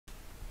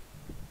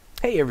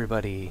Hey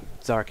everybody,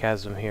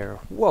 Zarkazm here.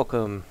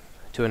 Welcome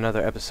to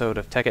another episode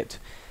of Tekkit.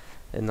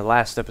 In the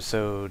last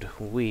episode,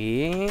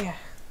 we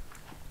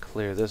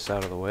clear this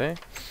out of the way.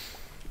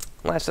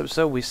 Last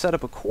episode, we set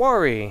up a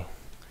quarry.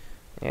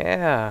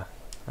 Yeah,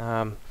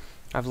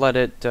 I've let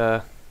it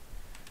kind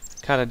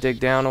of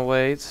dig down a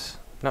ways.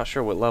 Not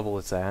sure what level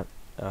it's at.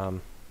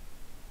 Don't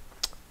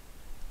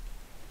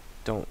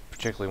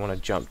particularly want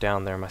to jump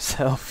down there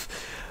myself.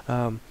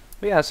 But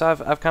yeah, so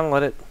I've kind of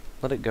let it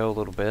go a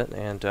little bit,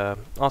 and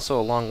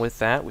also along with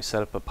that, we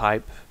set up a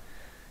pipe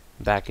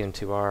back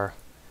into our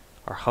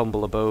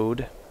humble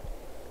abode.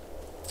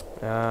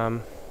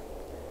 So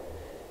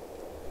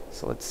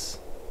let's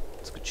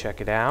go check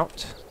it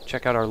out.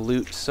 Check out our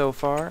loot so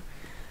far.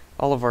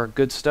 All of our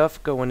good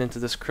stuff going into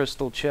this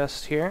crystal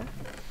chest here.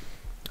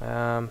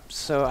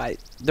 So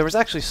there was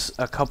actually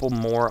a couple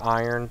more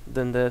iron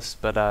than this,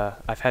 but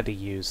I've had to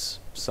use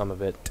some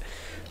of it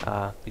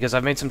because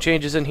I've made some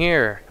changes in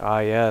here. Ah,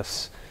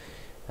 yes.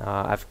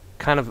 I've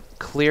kind of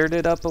cleared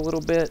it up a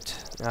little bit,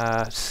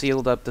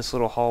 sealed up this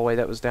little hallway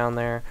that was down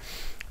there,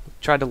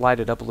 tried to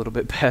light it up a little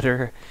bit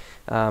better.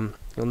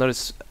 You'll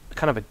notice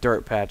kind of a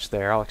dirt patch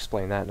there. I'll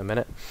explain that in a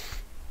minute.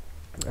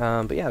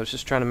 But yeah, I was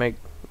just trying to make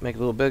it a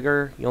little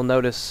bigger. You'll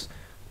notice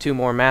 2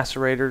 more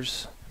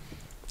macerators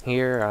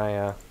here.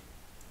 I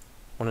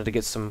wanted to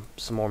get some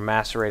more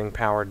macerating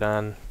power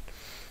done.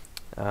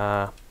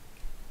 And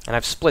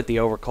I've split the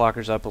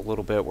overclockers up a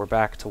little bit. We're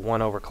back to 1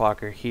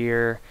 overclocker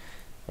here.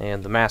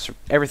 And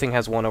everything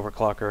has 1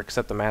 overclocker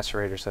except the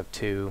macerators have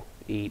 2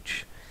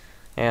 each.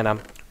 And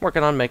I'm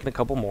working on making a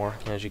couple more,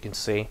 as you can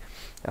see.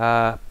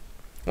 One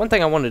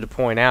thing I wanted to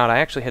point out, I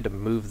actually had to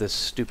move this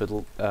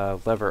stupid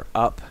lever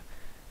up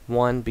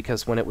 1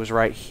 because when it was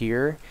right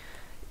here,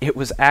 it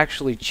was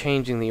actually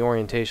changing the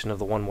orientation of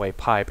the one-way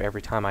pipe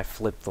every time I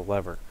flipped the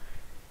lever.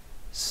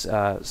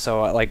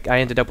 So I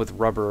ended up with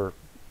rubber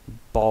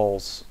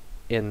balls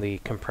in the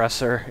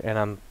compressor, and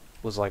I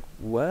was like,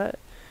 what?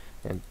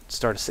 And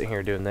started sitting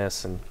here doing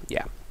this, and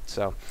yeah.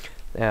 So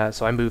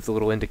I moved the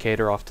little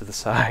indicator off to the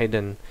side,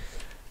 and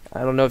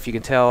I don't know if you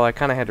can tell, I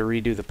kind of had to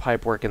redo the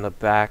pipe work in the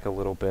back a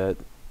little bit.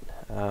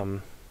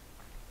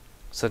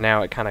 So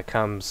now it kind of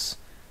comes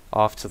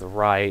off to the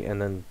right and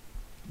then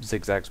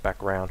zigzags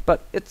back around.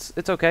 But it's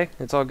okay.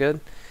 It's all good.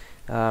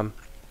 And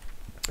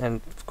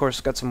of course,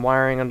 got some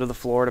wiring under the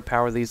floor to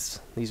power these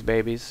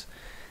babies.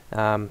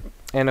 And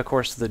of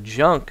course, the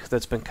junk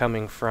that's been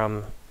coming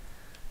from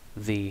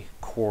the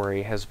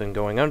quarry has been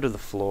going under the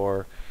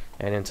floor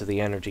and into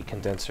the energy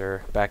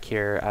condenser back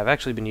here. I've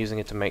actually been using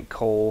it to make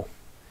coal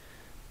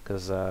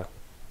because I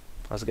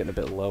was getting a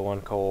bit low on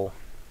coal.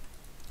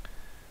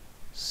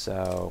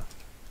 So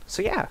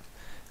yeah.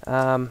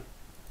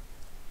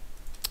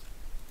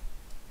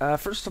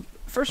 First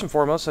and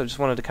foremost, I just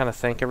wanted to kind of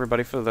thank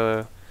everybody for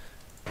the.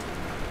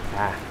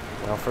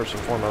 Well, first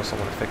and foremost, I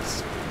want to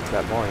fix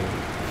that volume.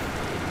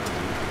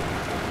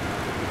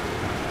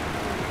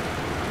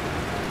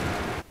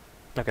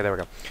 Okay, there we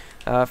go.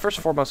 First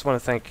and foremost, I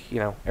want to thank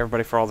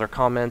everybody for all their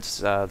comments.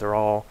 They're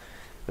all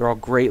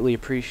greatly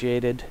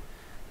appreciated.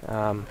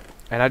 And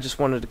I just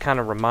wanted to kind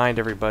of remind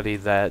everybody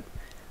that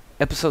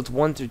episodes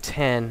 1 through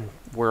 10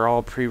 were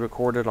all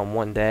pre-recorded on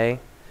one day.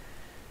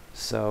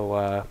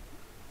 So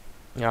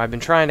I've been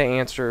trying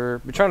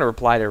to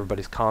reply to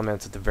everybody's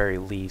comments at the very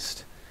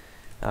least.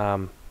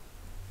 But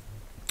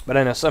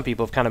I know some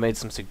people have kind of made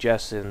some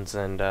suggestions,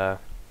 and don't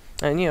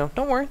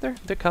worry, they're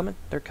coming.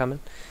 They're coming.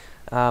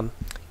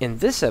 In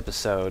this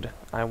episode,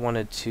 I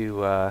wanted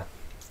to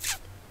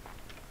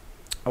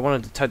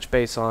touch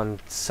base on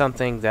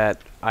something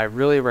that I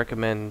really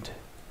recommend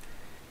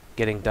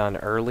getting done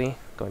early.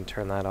 Go ahead and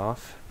turn that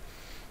off.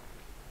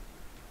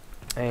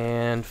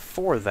 And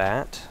for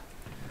that,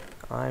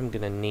 I'm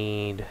gonna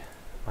need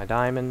my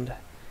diamond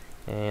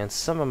and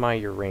some of my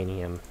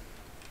uranium.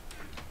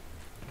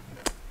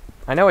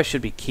 I know I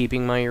should be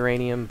keeping my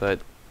uranium,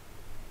 but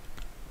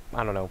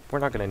I don't know. We're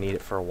not gonna need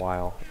it for a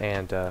while,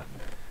 and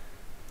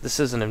this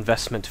is an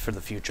investment for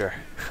the future.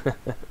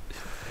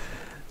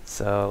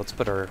 So let's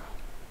put our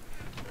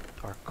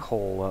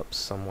coal up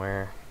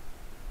somewhere.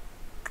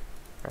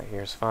 Right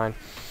here is fine.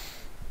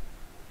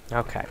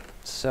 Okay,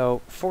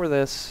 so for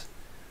this,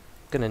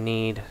 I'm gonna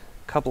need a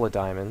couple of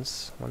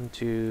diamonds. 1,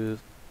 2,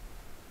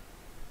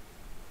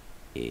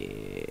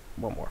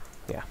 1 more.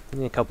 Yeah, I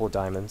need a couple of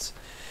diamonds.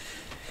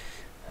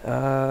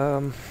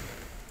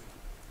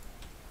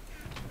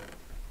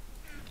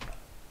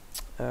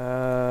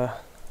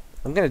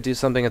 I'm gonna do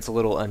something that's a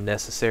little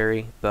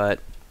unnecessary, but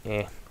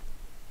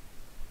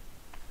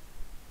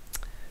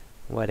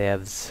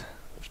whatevs.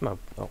 Where's my?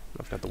 Oh,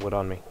 I've got the wood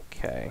on me.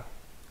 Okay.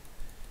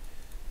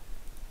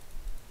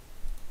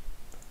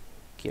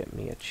 Get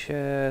me a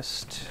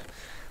chest.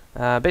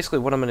 Basically,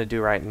 what I'm gonna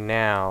do right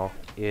now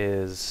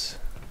is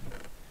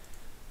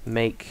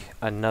make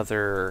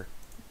another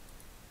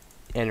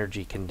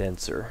energy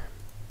condenser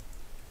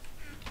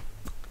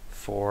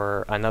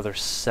for another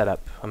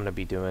setup I'm gonna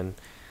be doing.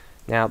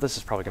 Now, this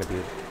is probably going to be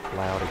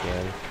loud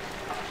again.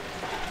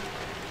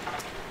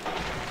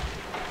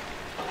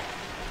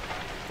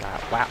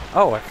 Wow.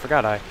 Oh, I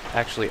forgot I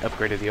actually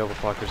upgraded the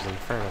overclockers in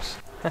the furnace.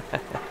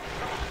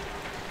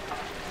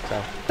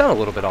 So, done a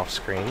little bit off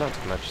screen, not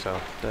too much, so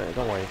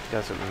don't worry, you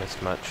guys haven't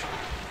missed much.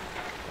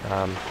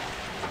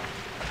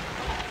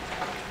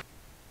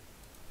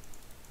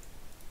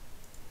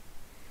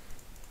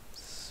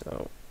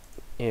 So,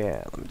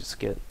 yeah, let me just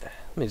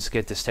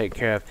get this taken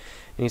care of.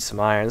 I need some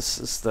iron. This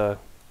is the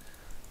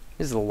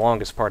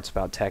longest parts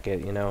about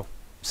Tekkit, you know,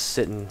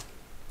 sitting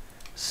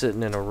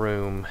in a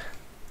room,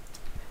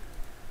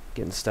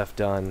 getting stuff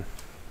done.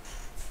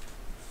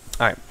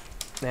 All right,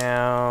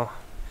 now,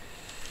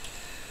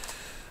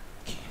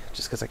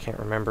 just because I can't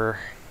remember,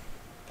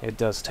 it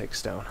does take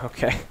stone.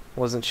 Okay,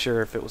 wasn't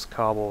sure if it was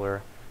cobble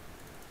or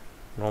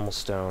normal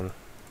stone.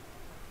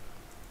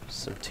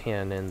 Some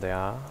tin in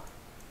there.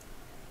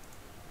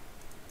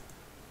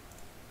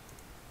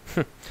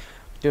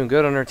 Doing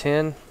good on our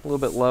tin. A little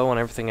bit low on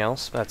everything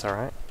else. But that's all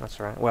right. That's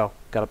all right. Well,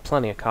 got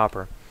plenty of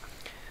copper.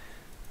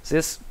 So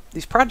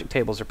these project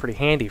tables are pretty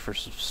handy for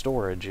some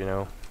storage. You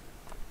know,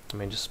 I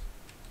mean, just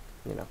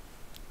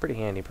pretty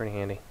handy. Pretty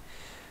handy.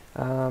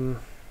 I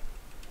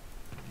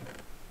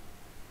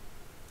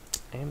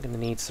am gonna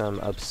need some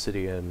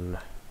obsidian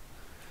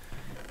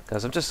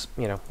because I'm just,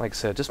 like I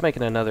said, just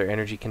making another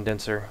energy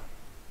condenser.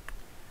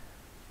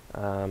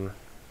 Oh,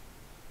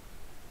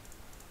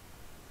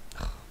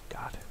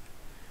 God.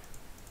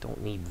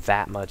 Don't need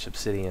that much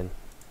obsidian.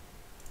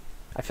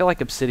 I feel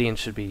like obsidian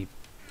should be...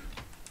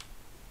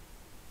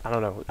 I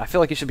don't know. I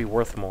feel like it should be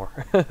worth more.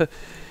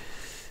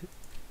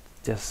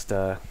 Just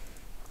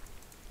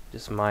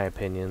my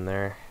opinion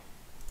there.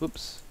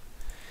 Oops.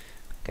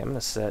 Okay, I'm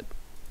gonna set...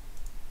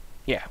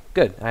 Yeah,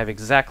 good. I have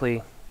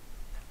exactly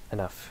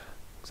enough.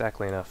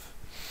 Exactly enough.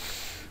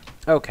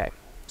 Okay,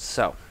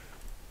 so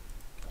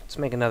let's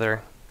make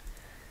another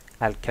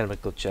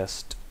alchemical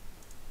chest,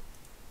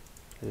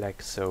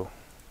 like so.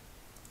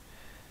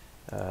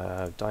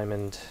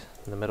 Diamond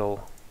in the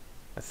middle,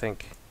 I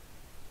think.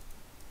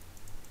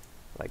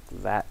 Like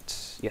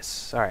that.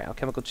 Yes. Alright,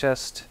 alchemical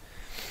chest.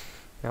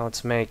 Now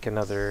let's make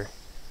another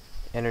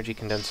energy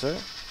condenser.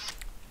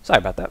 Sorry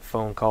about that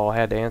phone call I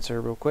had to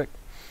answer real quick.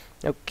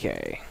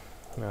 Okay.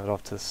 Move it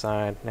off to the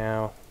side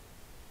now.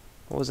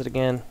 What was it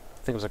again? I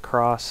think it was a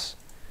cross.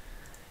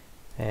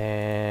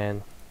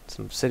 And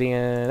some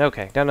obsidian.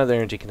 Okay, got another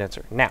energy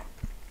condenser. Now,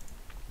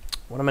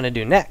 what I'm going to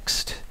do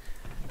next...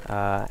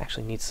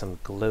 actually need some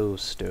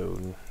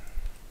glowstone.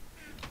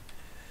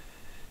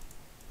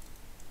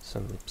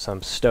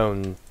 Some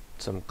stone,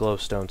 some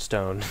glowstone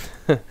stone,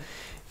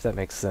 if that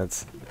makes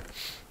sense.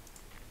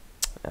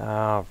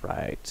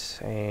 Alright,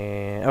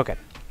 and okay.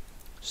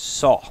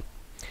 So,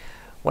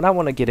 what I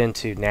want to get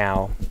into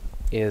now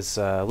is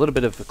a little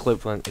bit of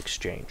equivalent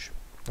exchange.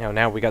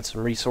 Now we got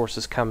some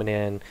resources coming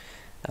in.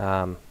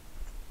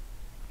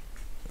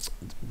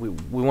 We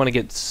want to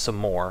get some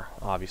more,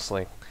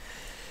 obviously.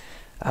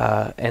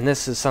 And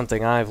this is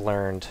something I've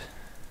learned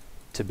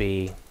to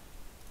be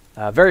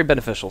very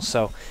beneficial.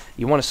 So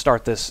you want to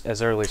start this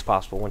as early as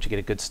possible once you get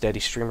a good steady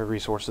stream of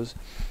resources.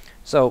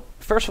 So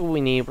first of all,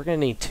 we're going to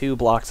need 2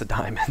 blocks of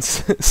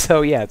diamonds.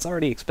 So yeah, it's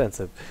already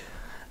expensive.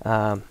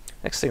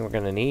 Next thing we're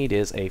going to need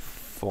is a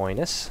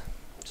furnace,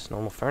 just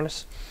normal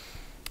furnace.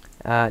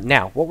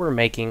 Now what we're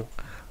making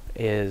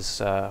is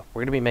we're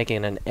going to be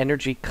making an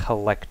energy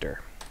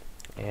collector,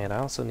 and I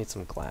also need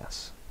some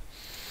glass.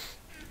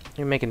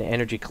 You're making an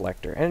energy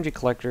collector. Energy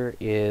collector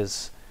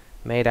is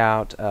made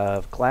out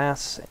of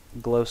glass,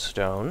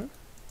 glowstone,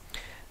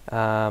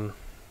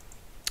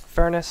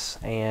 furnace,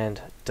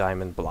 and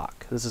diamond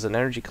block. This is an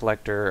energy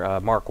collector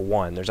Mark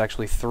 1. There's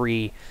actually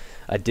 3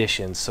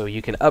 additions, so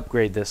you can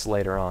upgrade this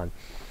later on.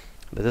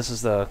 But this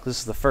is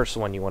the first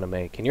one you want to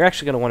make, and you're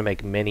actually going to want to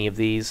make many of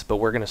these. But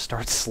we're going to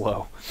start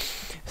slow.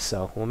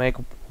 So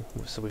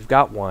we've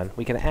got one.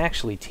 We can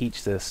actually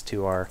teach this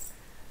to our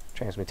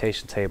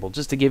transmutation table,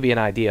 just to give you an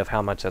idea of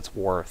how much that's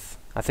worth.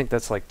 I think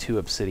that's like 2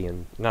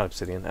 obsidian, not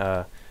obsidian,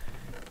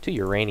 2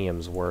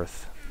 uranium's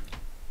worth.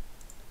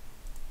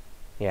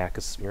 Yeah,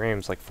 because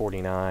uranium's like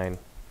 49,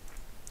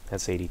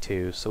 that's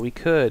 82, so we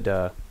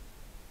could,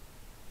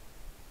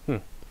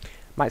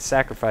 might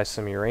sacrifice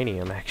some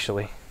uranium,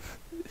 actually.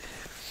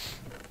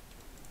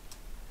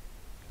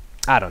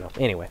 I don't know,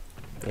 anyway,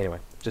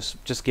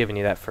 just giving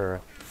you that for a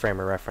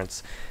frame of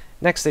reference.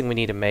 Next thing we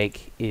need to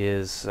make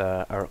is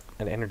an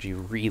energy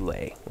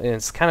relay. And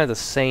it's kind of the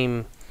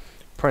same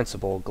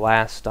principle,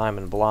 glass,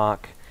 diamond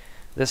block.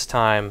 This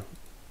time,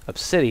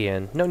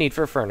 obsidian. No need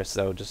for a furnace,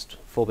 though, just a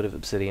full bit of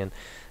obsidian.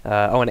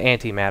 Oh, an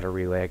antimatter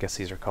relay, I guess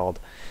these are called.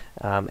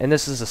 And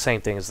this is the same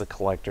thing as the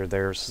collector.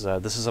 This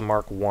is a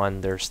Mark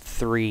 1. There's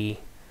 3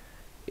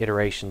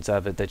 iterations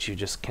of it that you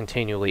just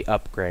continually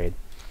upgrade.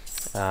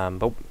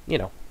 But,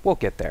 we'll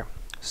get there.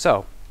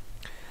 So,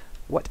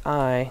 what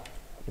I'm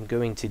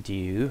going to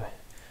do,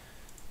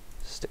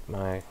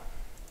 let's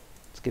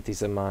get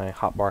these in my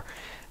hotbar.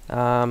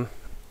 I'll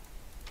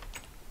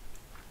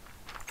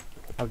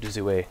just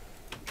do a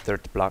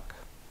dirt block.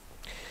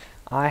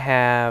 I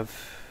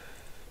have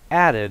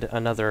added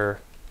another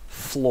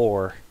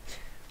floor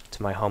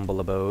to my humble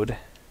abode.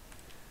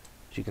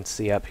 As you can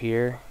see up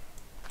here.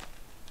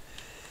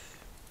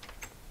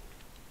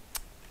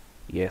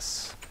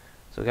 Yes.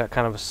 So we got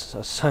kind of a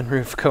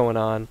sunroof going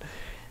on.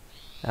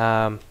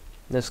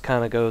 This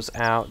kind of goes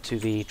out to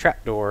the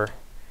trapdoor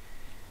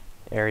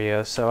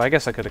area, so I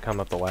guess I could have come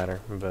up the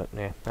ladder, but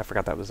yeah, I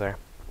forgot that was there.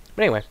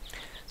 But anyway,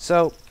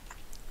 so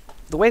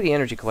the way the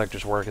energy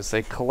collectors work is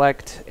they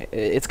collect,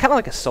 it's kind of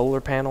like a solar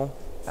panel.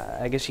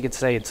 I guess you could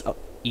say it's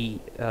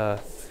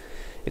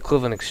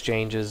equivalent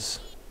exchanges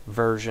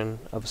version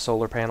of a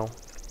solar panel.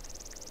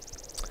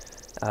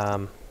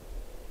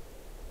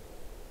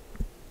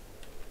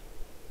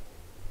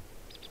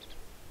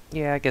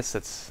 Yeah, I guess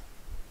that's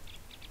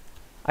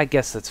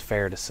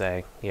fair to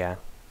say. Yeah.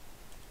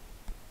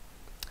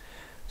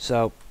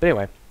 So, but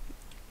anyway,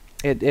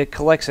 it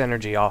collects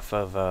energy off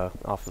of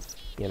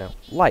you know,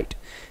 light.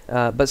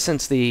 But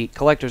since the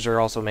collectors are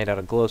also made out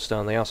of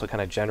glowstone, they also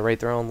kind of generate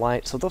their own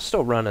light, so they'll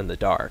still run in the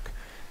dark,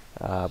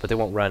 but they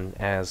won't run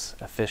as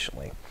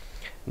efficiently.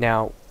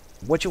 Now,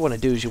 what you want to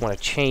do is you want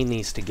to chain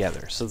these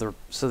together. So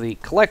the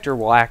collector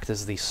will act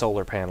as the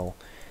solar panel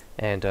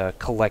and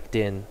collect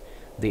in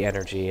the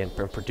energy and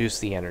produce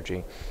the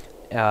energy.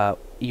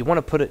 You want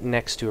to put it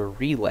next to a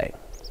relay,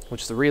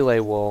 which the relay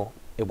will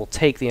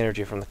take the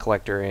energy from the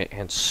collector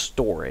and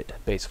store it.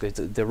 Basically,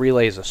 the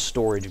relay is a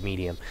storage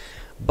medium.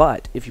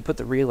 But if you put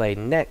the relay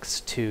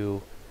next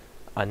to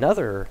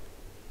another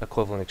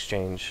equivalent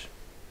exchange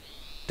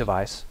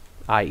device,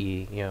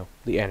 i.e., you know,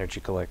 the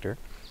energy collector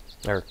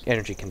or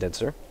energy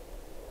condenser,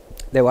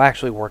 they will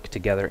actually work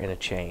together in a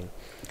chain.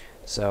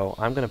 So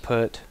I'm going to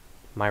put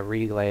my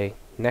relay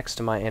next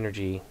to my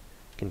energy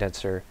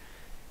condenser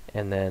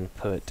and then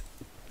put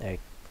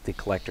the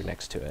collector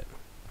next to it.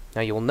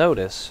 Now you will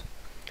notice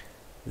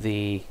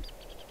the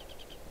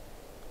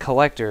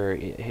collector,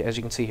 as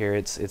you can see here,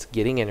 it's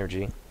getting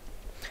energy,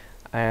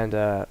 and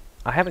I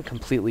haven't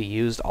completely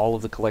used all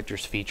of the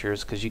collector's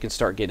features because you can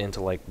start getting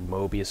into like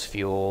Mobius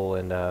fuel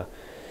and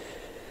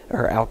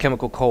or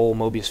alchemical coal,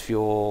 Mobius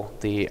fuel,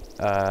 the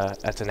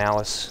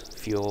Etanalis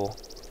fuel,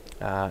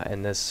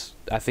 and this,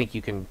 I think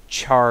you can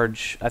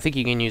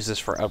use this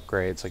for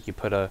upgrades. Like you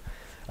put a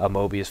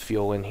Mobius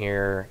fuel in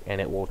here and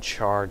it will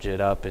charge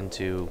it up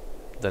into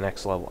the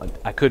next level.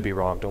 I could be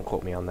wrong, don't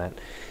quote me on that.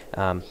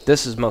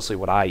 This is mostly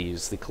what I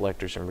use the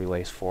collectors and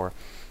relays for.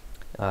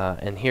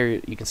 And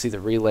here you can see the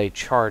relay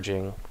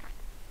charging,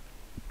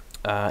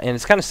 and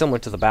it's kind of similar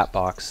to the bat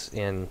box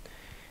in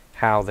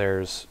how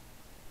there's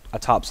a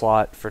top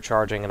slot for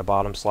charging and a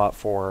bottom slot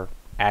for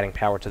adding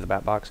power to the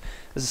bat box.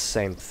 This is the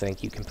same thing.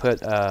 You can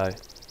put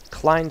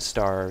Klein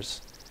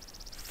stars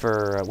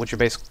for which are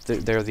basically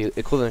they're the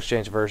equivalent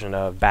exchange version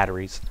of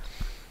batteries.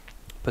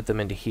 Put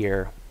them into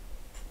here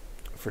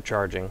for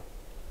charging,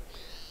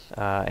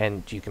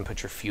 and you can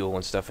put your fuel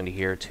and stuff into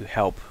here to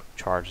help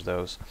charge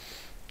those.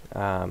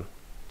 So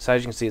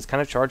as you can see, it's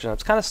kind of charging up.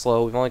 It's kind of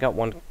slow. We've only got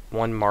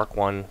one Mark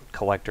 1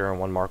 collector and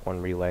one Mark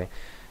 1 relay,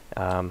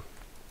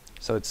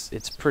 so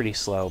it's pretty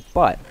slow.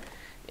 But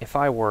if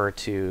I were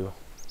to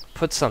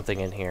put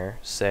something in here,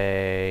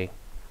 say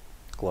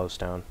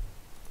glowstone,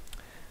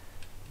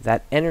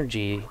 that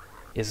energy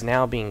is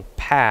now being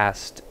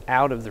passed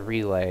out of the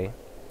relay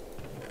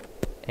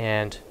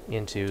and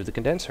into the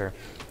condenser.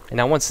 And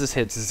now once this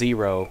hits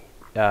 0,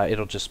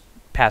 it'll just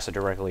pass it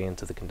directly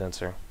into the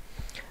condenser.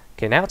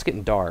 Okay, now it's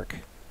getting dark,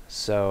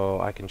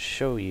 so I can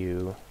show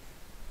you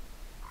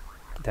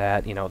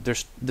that, you know,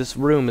 this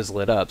room is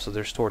lit up, so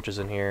there's torches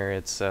in here.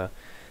 It's so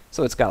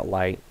it's got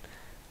light.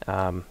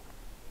 But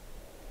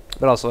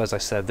also, as I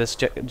said, this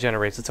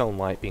generates its own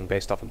light, being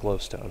based off of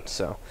glowstone,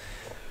 so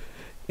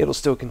it'll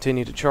still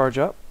continue to charge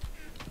up.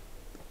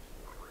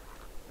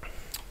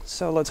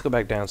 So let's go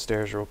back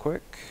downstairs real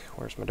quick.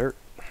 Where's my dirt?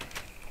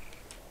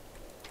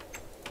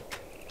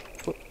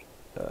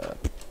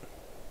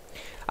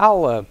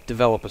 I'll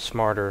develop a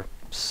smarter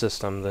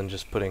system than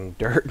just putting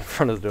dirt in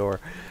front of the door.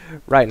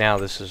 Right now,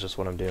 this is just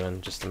what I'm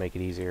doing, just to make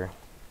it easier.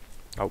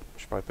 Oh,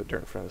 should probably put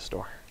dirt in front of this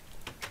door.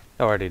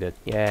 Oh, I already did.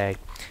 Yay.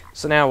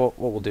 So now what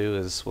we'll do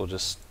is we'll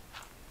just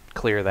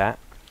clear that.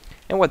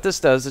 And what this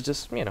does is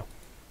just, you know,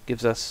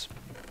 gives us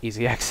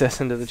easy access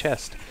into the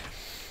chest.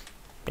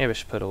 Maybe I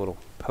should put a little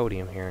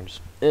podium here and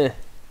just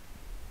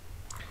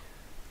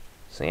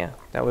So yeah,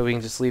 that way we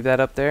can just leave that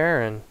up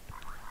there and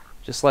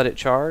just let it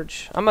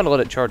charge. I'm going to let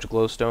it charge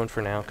glowstone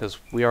for now, because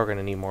we are going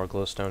to need more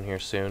glowstone here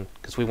soon,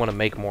 because we want to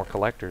make more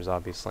collectors,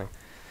 obviously.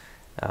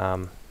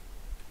 But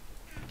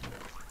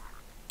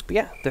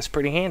yeah, that's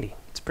pretty handy.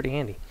 It's pretty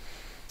handy.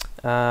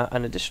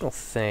 An additional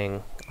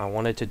thing I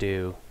wanted to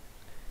do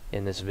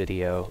in this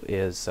video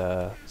is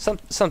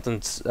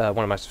something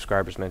one of my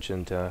subscribers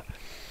mentioned,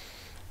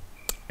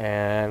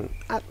 and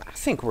I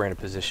think we're in a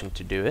position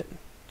to do it.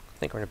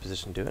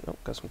 Oh,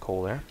 got some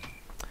coal there.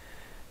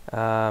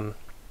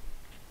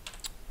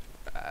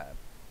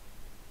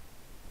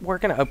 We're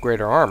going to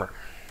upgrade our armor.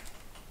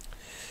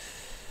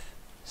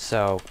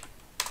 So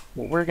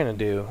what we're going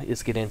to do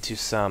is get into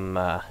some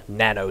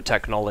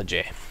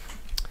nanotechnology.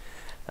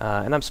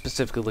 And I'm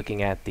specifically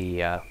looking at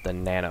the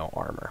Nano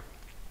Armour.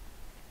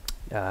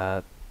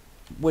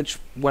 which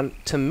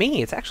to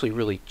me it's actually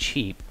really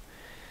cheap,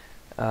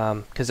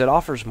 because it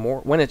offers more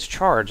when it's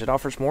charged. It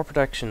offers more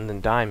protection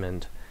than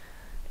diamond,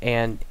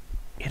 and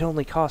it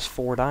only costs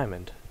 4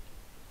 diamond.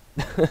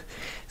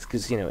 It's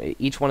because, you know,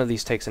 each one of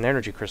these takes an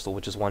energy crystal,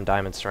 which is 1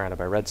 diamond surrounded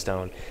by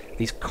redstone.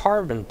 These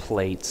carbon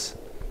plates,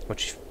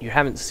 which you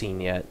haven't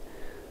seen yet,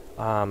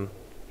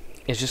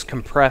 is just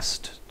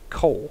compressed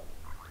coal.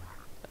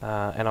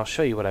 And I'll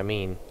show you what I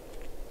mean.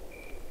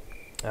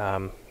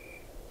 What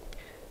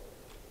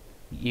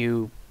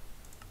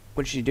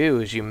you do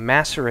is you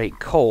macerate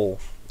coal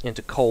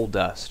into coal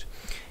dust.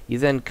 You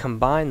then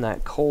combine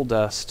that coal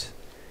dust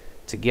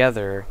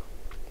together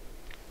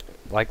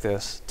like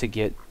this to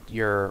get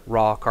your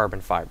raw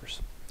carbon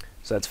fibers.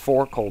 So that's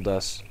 4 coal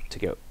dust to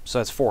get. So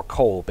that's 4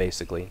 coal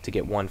basically to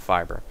get 1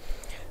 fiber.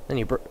 Then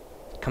you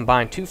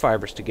combine 2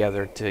 fibers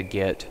together to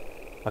get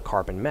a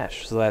carbon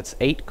mesh. So that's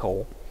 8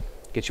 coal,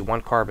 get you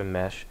 1 carbon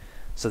mesh.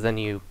 So then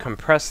you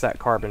compress that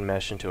carbon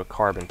mesh into a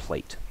carbon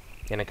plate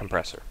in a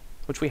compressor,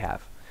 which we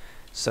have.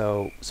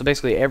 So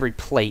basically every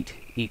plate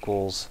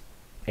equals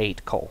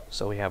 8 coal.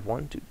 So we have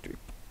 1, 2, 3,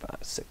 5,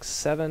 6,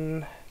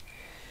 7,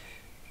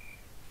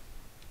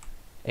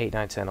 8,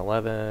 9, 10,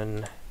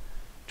 11,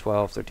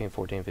 12, 13,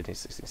 14, 15,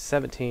 16,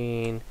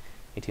 17,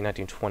 18,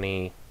 19,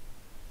 20,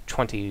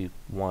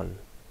 21.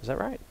 Is that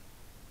right?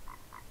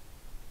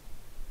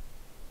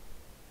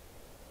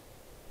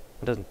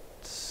 It doesn't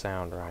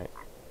sound right.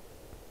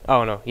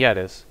 Oh, no. Yeah, it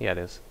is. Yeah, it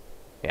is.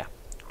 Yeah.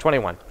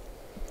 21.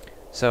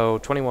 So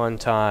 21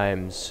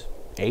 times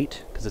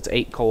 8, because it's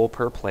 8 coal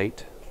per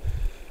plate.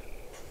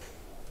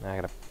 I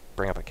gotta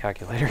bring up a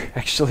calculator,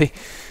 actually.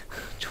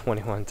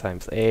 21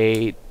 times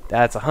 8.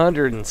 That's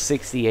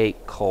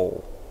 168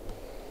 coal.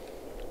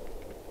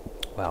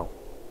 Well,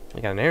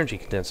 we got an energy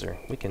condenser.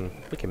 We can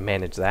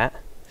manage that.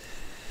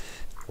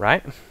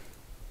 Right?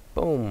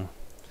 Boom.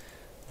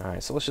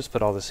 Alright, so let's just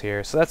put all this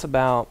here. So that's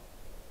about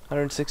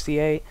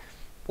 168.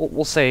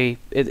 We'll say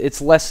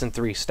it's less than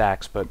 3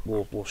 stacks, but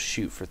we'll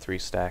shoot for 3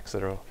 stacks.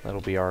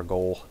 That'll be our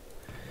goal.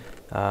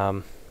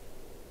 Why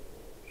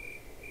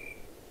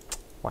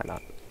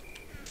not?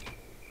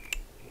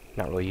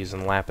 Not really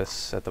using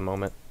lapis at the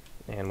moment,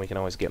 and we can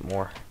always get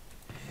more.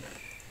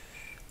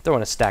 Throw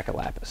in a stack of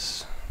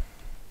lapis.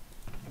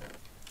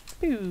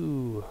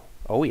 Pew!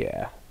 Oh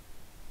yeah.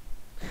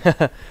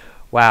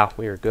 Wow,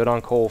 we were good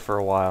on coal for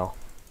a while.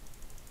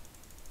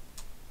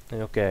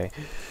 Okay.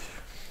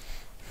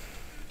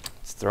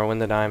 Let's throw in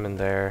the diamond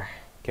there.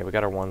 Okay, we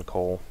got our 1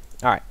 coal.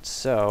 Alright,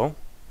 so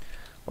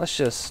let's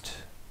just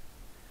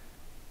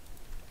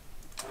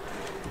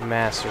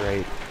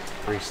macerate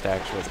 3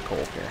 stacks worth of coal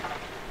here.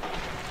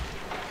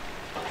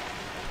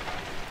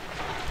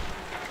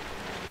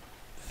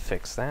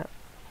 Fix that.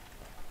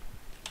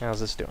 How's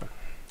this doing?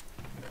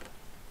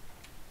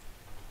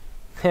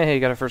 Hey,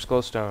 got our first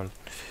glowstone.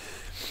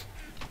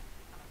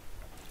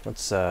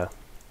 Let's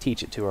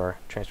teach it to our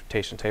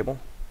transportation table.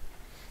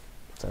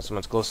 That's how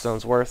much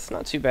glowstone's worth.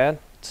 Not too bad.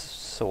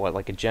 So what,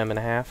 like a gem and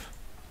a half?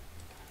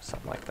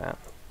 Something like that.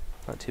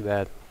 Not too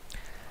bad.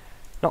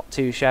 Not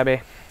too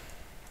shabby.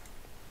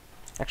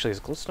 Actually,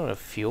 is glowstone a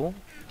fuel?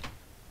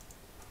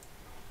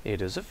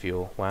 It is a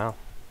fuel. Wow.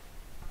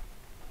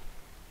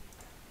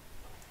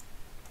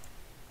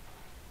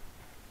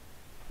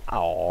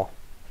 Aww.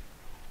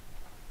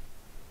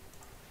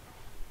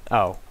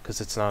 Oh, because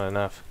it's not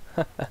enough.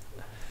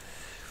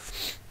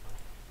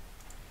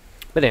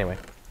 But anyway.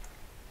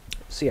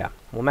 So yeah,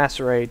 we'll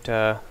macerate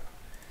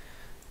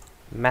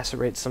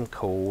some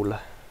coal. Let's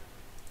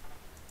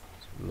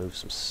move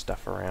some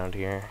stuff around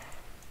here.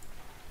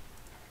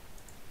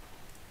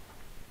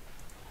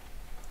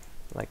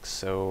 Like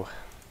so.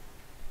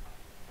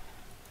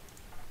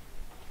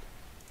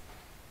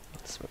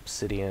 Some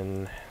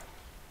obsidian.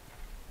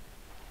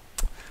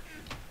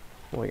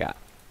 What we got?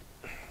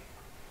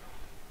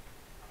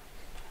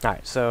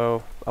 Alright,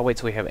 so I'll wait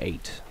till we have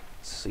 8.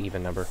 It's an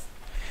even number.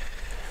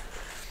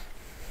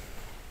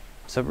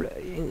 So,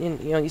 you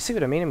know, you see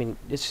what I mean? I mean,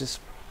 it's just,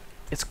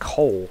 it's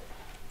coal.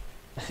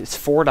 It's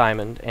 4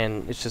 diamond,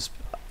 and it's just,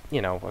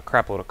 you know, a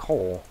crap load of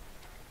coal.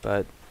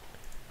 But,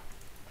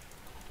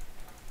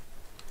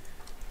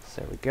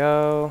 so there we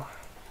go.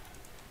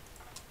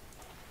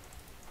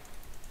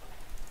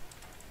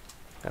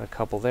 Got a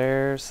couple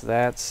there, so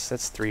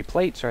that's 3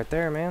 plates right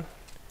there, man.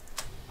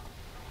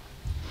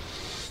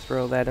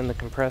 Throw that in the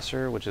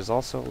compressor, which is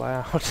also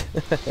loud.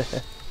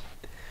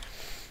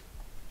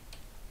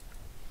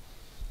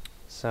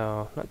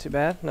 So, not too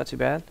bad, not too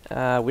bad.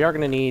 We are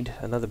going to need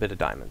another bit of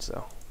diamonds,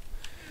 though.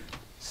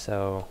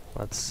 So,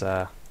 let's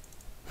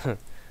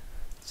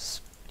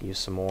use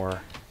some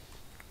more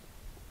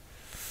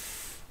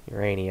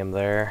uranium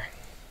there.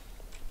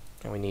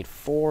 And we need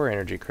 4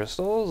 energy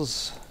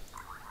crystals.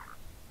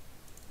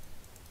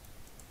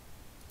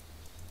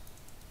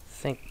 I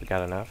think we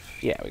got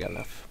enough. Yeah, we got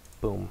enough.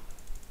 Boom.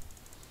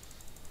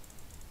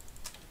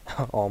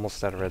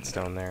 Almost out of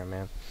redstone there,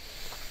 man.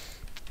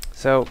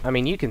 So, I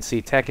mean, you can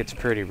see Tekkit's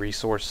pretty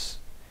resource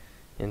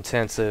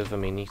intensive. I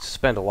mean, you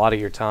spend a lot of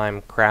your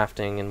time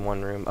crafting in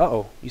one room.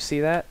 Uh-oh, you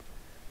see that?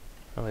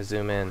 Oh, I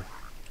zoom in.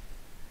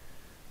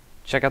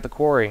 Check out the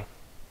quarry.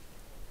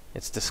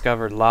 It's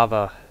discovered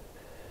lava.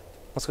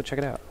 Let's go check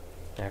it out.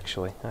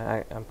 Actually,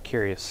 I'm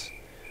curious.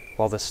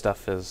 While this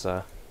stuff is,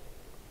 while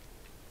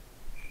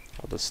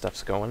this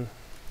stuff's going,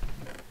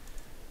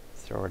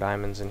 throw our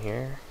diamonds in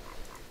here.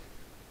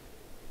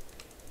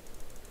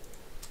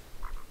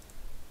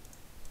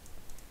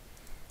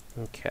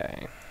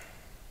 Okay.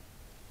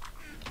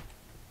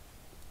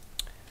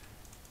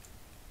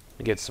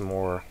 Get some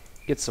more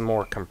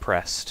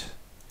compressed.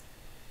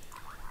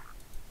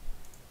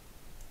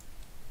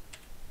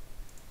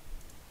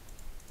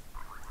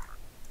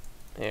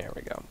 There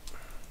we go.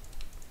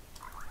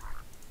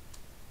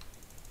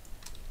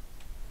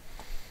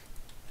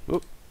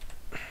 Oop.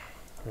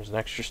 There's an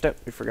extra step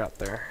we forgot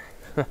there.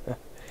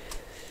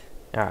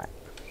 Alright.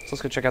 So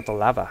let's go check out the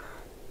lava.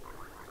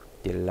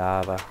 The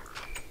lava.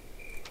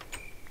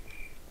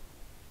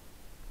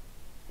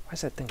 Why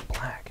is that thing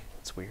black?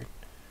 That's weird.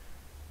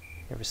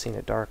 Never seen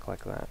it dark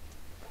like that.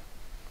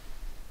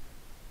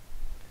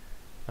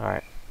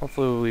 Alright.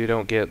 Hopefully we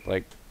don't get,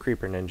 like,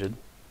 creeper ninja'd.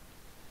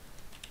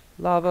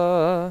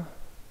 Lava!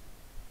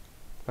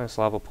 Nice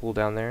lava pool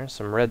down there.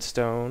 Some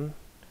redstone.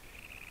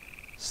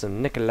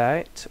 Some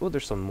nickelite. Oh,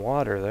 there's some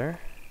water there.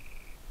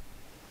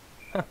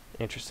 Huh.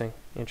 Interesting.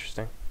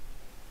 Interesting.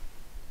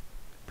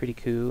 Pretty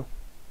cool.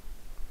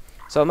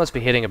 So it must be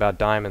hitting about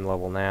diamond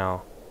level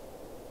now.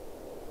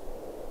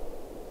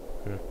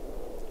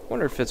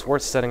 Wonder if it's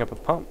worth setting up a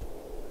pump.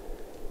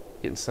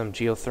 Getting some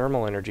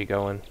geothermal energy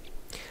going.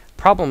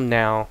 Problem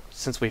now,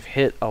 since we've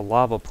hit a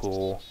lava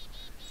pool,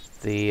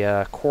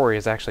 the quarry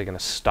is actually going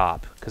to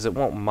stop, because it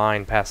won't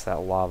mine past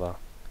that lava.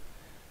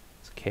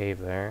 There's a cave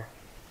there.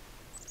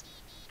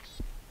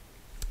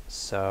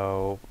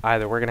 So,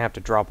 either we're going to have to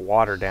drop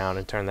water down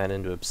and turn that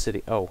into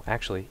obsidian. Oh,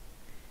 actually,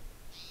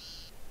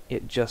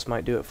 it just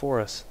might do it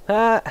for us.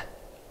 Ah!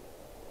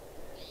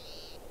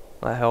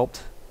 That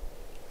helped.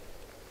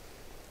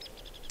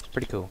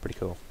 Pretty cool, pretty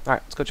cool.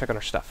 Alright, let's go check on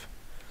our stuff.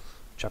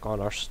 Check on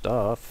our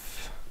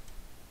stuff.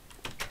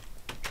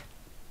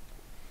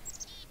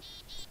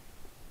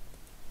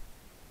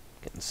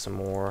 Getting some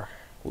more...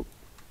 Whoop.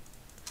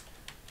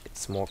 Get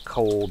some more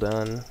coal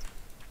done.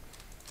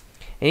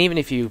 And even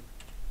if you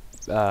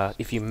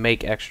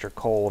make extra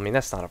coal, I mean,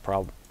 that's not a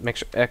problem.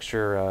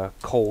 Extra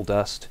coal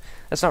dust,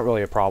 that's not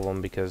really a problem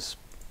because,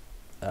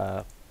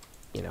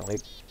 you know,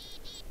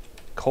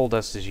 coal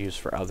dust is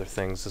used for other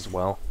things as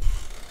well.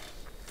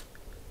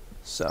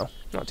 So,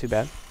 not too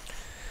bad.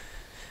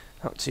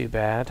 Not too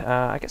bad.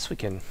 I guess we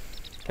can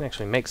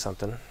actually make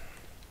something.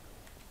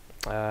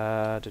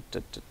 What do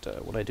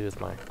I do with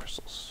my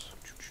crystals?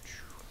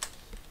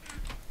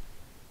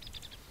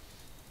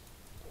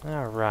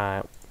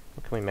 Alright.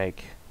 What can we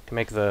make? We can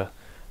make the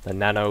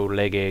nano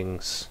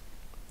leggings.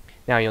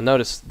 Now, you'll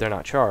notice they're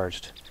not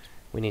charged.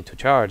 We need to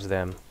charge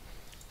them.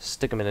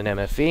 Stick them in an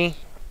MFE,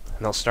 and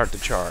they'll start to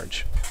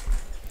charge.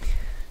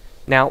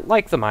 Now,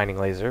 like the mining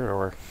laser,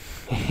 or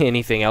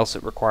anything else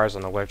that requires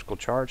an electrical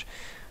charge,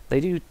 they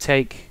do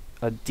take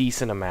a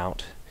decent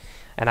amount,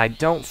 and I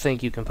don't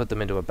think you can put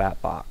them into a bat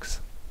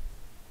box.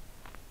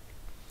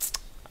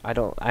 I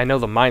know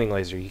the mining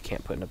laser you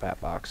can't put in a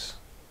bat box.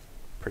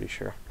 Pretty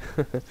sure.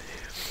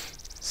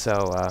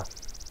 So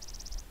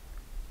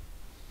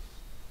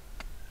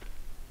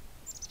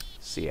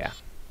yeah,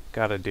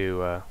 gotta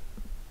do an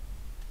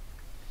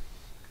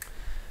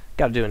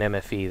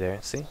MFE there.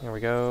 See, there we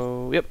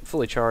go. Yep,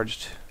 fully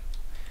charged.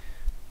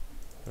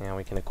 Now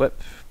we can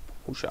equip.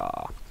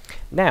 Whoosha.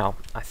 Now,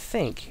 I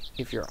think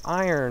if your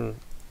iron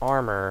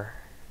armor...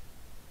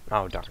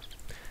 Oh, darn.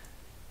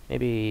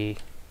 Maybe...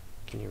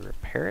 Can you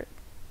repair it?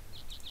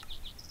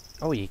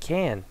 Oh, you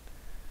can.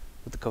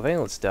 With the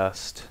covalence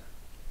dust.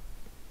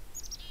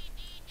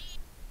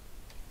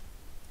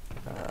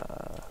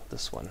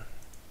 This one.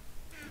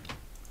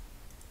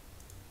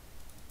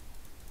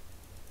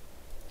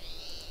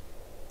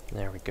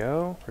 There we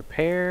go.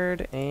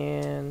 Repaired,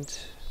 and...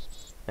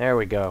 There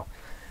we go.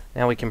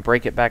 Now we can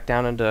break it back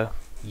down into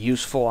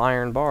useful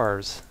iron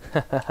bars.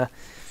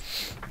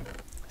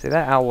 See,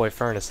 that alloy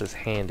furnace is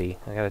handy,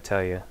 I gotta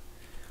tell you.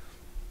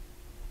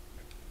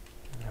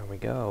 There we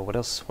go. What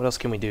else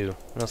can we do?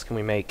 What else can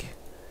we make?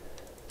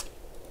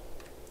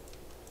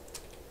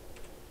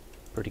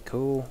 Pretty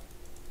cool.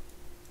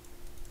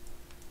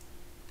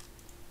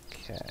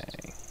 Okay.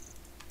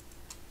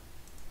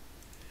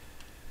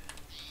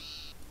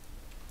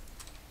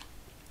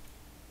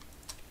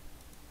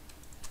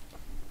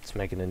 Let's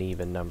make it an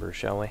even number,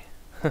 shall we?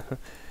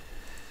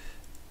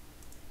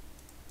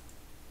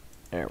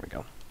 There we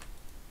go.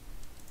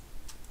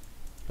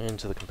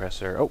 Into the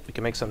compressor. Oh, we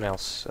can make something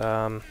else.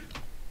 Let's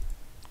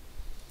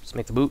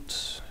make the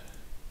boots.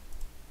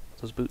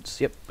 Those boots.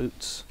 Yep,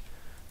 boots.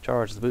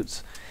 Charge the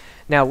boots.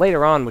 Now,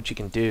 later on, what you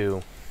can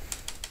do,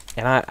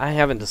 and I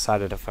haven't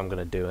decided if I'm going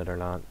to do it or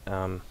not.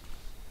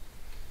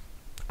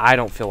 I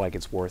don't feel like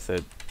it's worth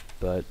it,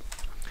 but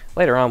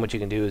later on, what you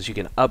can do is you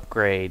can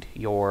upgrade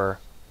your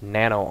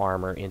Nano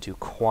Armour into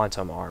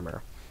Quantum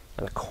Armour.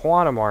 Now, the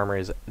Quantum Armour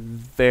is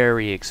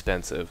very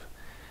expensive.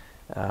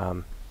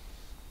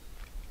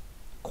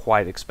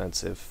 quite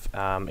expensive.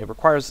 It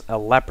requires a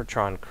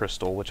Leprechaun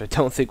crystal, which I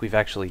don't think we've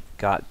actually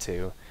got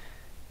to.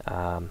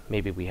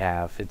 Maybe we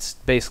have. It's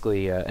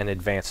basically an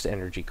advanced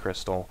energy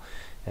crystal,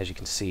 as you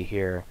can see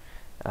here.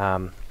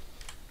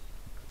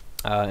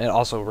 It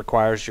also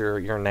requires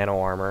your nano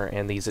armor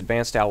and these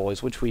advanced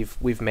alloys, which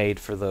we've made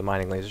for the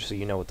mining laser, so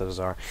you know what those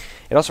are.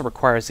 It also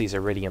requires these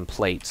iridium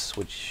plates,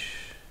 which...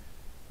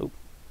 Oop,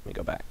 let me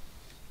go back.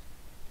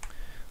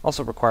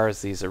 Also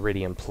requires these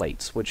iridium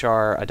plates, which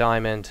are a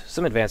diamond,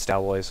 some advanced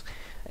alloys,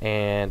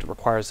 and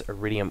requires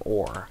iridium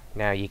ore.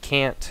 Now you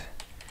can't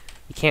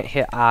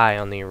hit I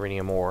on the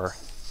iridium ore.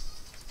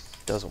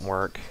 Doesn't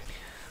work.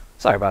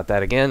 Sorry about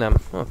that again. I'm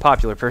a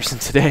popular person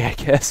today, I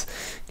guess.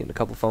 Getting a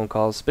couple phone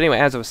calls. But anyway,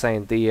 as I was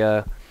saying,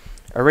 the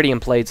iridium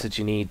plates that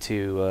you need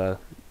to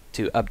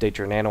update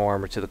your nano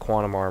armor to the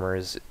quantum armor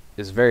is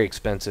very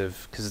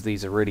expensive because of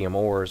these iridium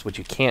ores, which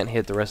you can't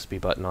hit the recipe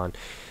button on.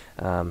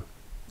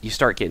 You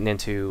start getting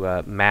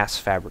into mass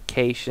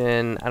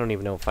fabrication. I don't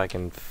even know if I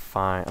can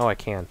find... Oh, I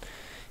can.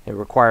 It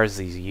requires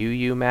these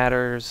UU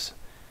matters,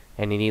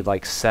 and you need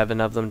like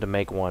 7 of them to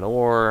make 1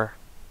 ore.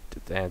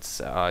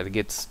 It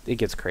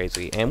gets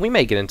crazy, and we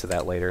may get into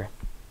that later.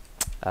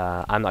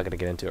 I'm not going to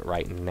get into it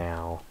right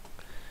now.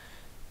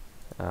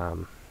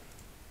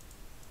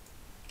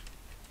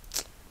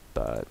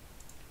 But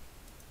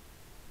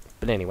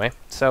anyway,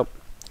 so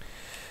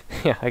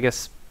yeah, I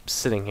guess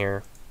sitting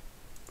here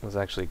was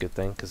actually a good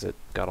thing because it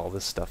got all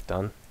this stuff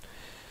done.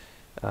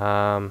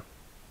 Oh,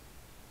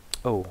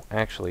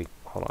 actually,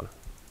 hold on.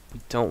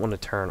 We don't want to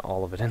turn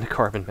all of it into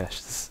carbon mesh.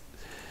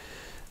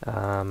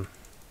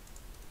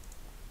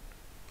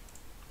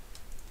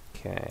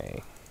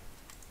 Okay.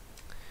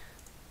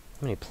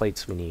 How many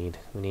plates we need?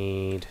 Let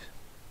me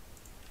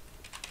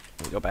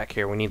go back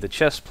here. We need the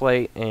chest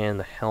plate and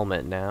the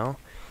helmet now.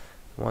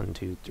 1,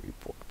 2, 3,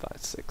 4,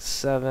 5, 6,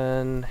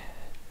 7,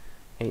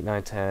 8,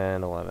 9,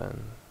 10,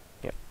 11.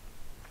 Yep.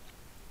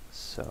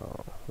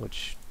 So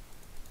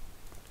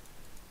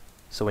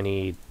we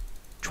need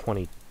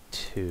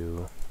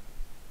 22.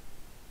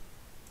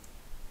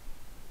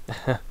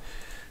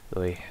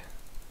 Really.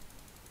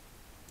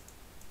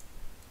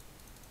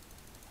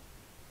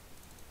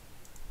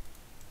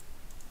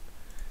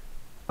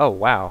 Oh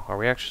wow, are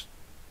we actually...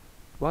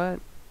 What?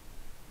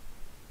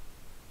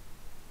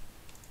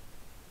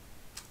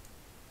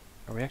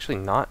 Are we actually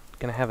not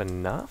gonna have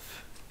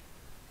enough?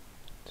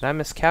 Did I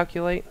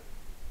miscalculate?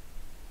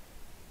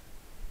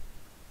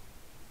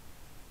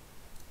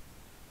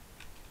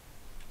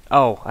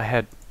 Oh, I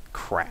had...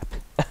 Crap.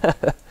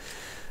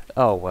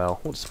 Oh well,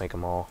 we'll just make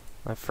them all.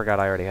 I forgot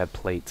I already had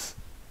plates.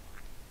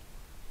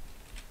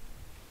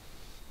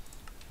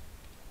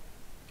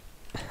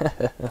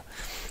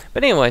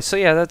 But anyway, so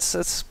yeah,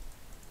 that's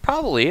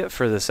probably it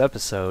for this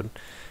episode.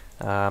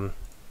 So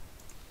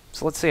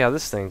let's see how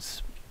this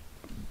thing's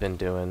been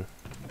doing.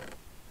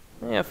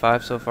 Yeah,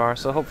 5 so far,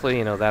 so hopefully,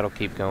 you know, that'll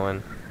keep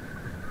going.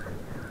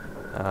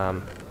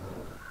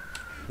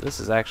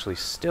 This is actually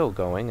still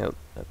going, it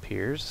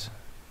appears.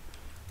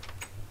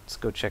 Let's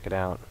go check it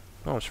out.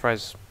 Oh, I'm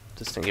surprised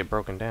this didn't get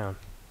broken down.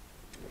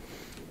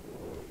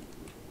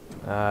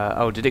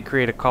 Oh, did it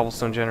create a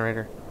cobblestone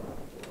generator?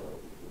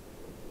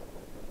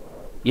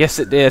 Yes,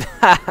 it did.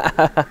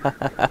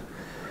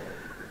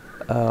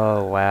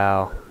 Oh,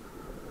 wow.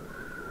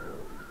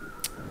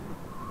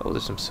 Oh,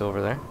 there's some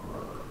silver there.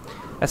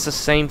 That's the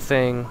same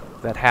thing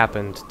that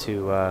happened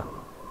to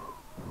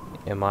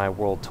in my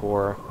World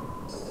Tour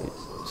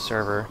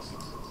server.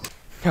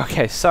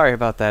 Okay, sorry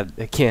about that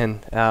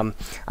again.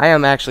 I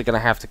am actually going to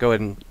have to go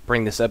ahead and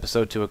bring this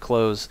episode to a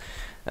close.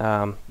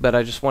 But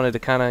I just wanted to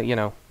kind of, you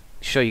know,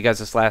 show you guys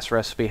this last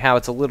recipe, how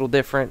it's a little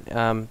different.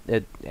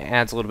 It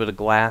adds a little bit of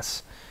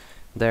glass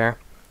there,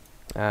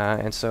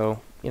 and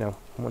so, you know,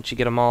 once you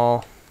get them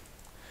all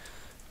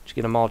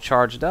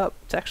charged up,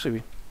 it's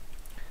actually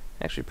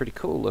pretty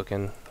cool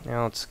looking.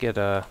 Now let's get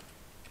our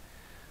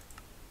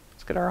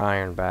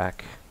iron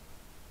back.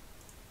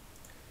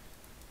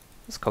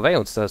 This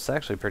covalent stuff's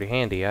actually pretty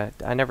handy. I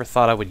never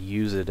thought I would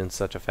use it in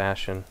such a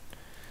fashion.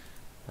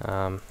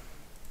 And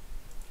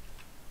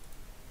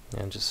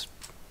just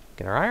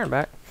get our iron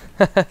back.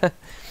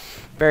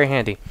 Very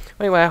handy.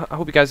 Anyway, I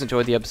hope you guys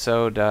enjoyed the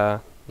episode.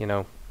 You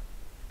know,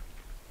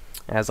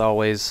 as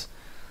always,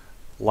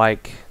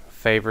 like,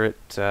 favorite.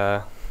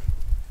 Dang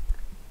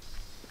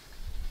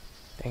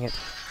it.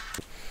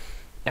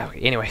 Okay,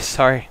 anyway,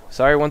 sorry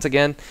once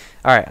again.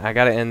 Alright, I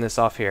gotta end this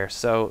off here.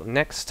 So,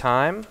 next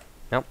time...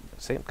 Nope,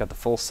 see, I've got the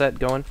full set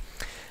going.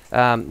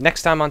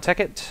 Next time on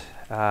Tekkit,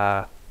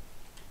 I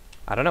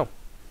don't know.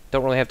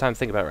 Don't really have time to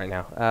think about it right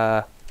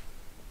now.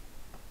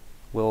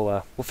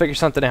 We'll figure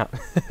something out.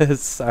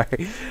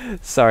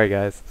 Sorry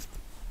guys.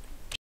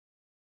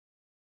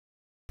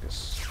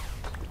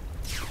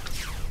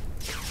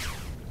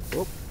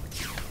 Whoop.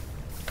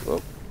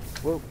 Whoop.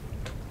 Whoop.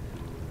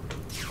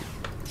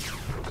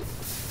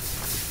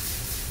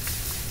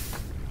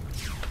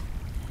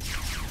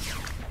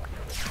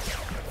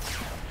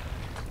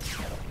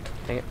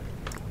 Dang it.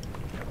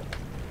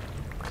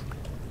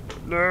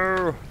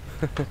 No.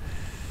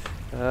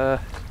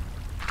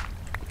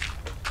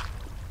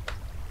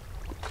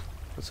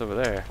 What's over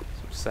there?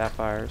 Some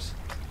sapphires.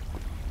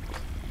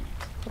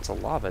 What's a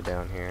lava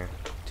down here?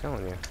 I'm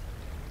telling you.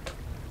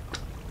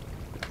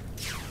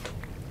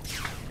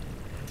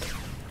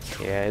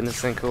 Yeah, isn't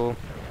this thing cool?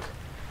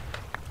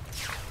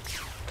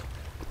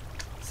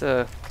 It's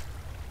a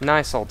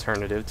nice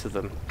alternative to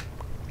the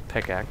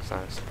pickaxe,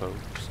 I suppose.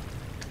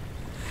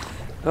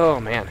 Oh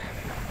man.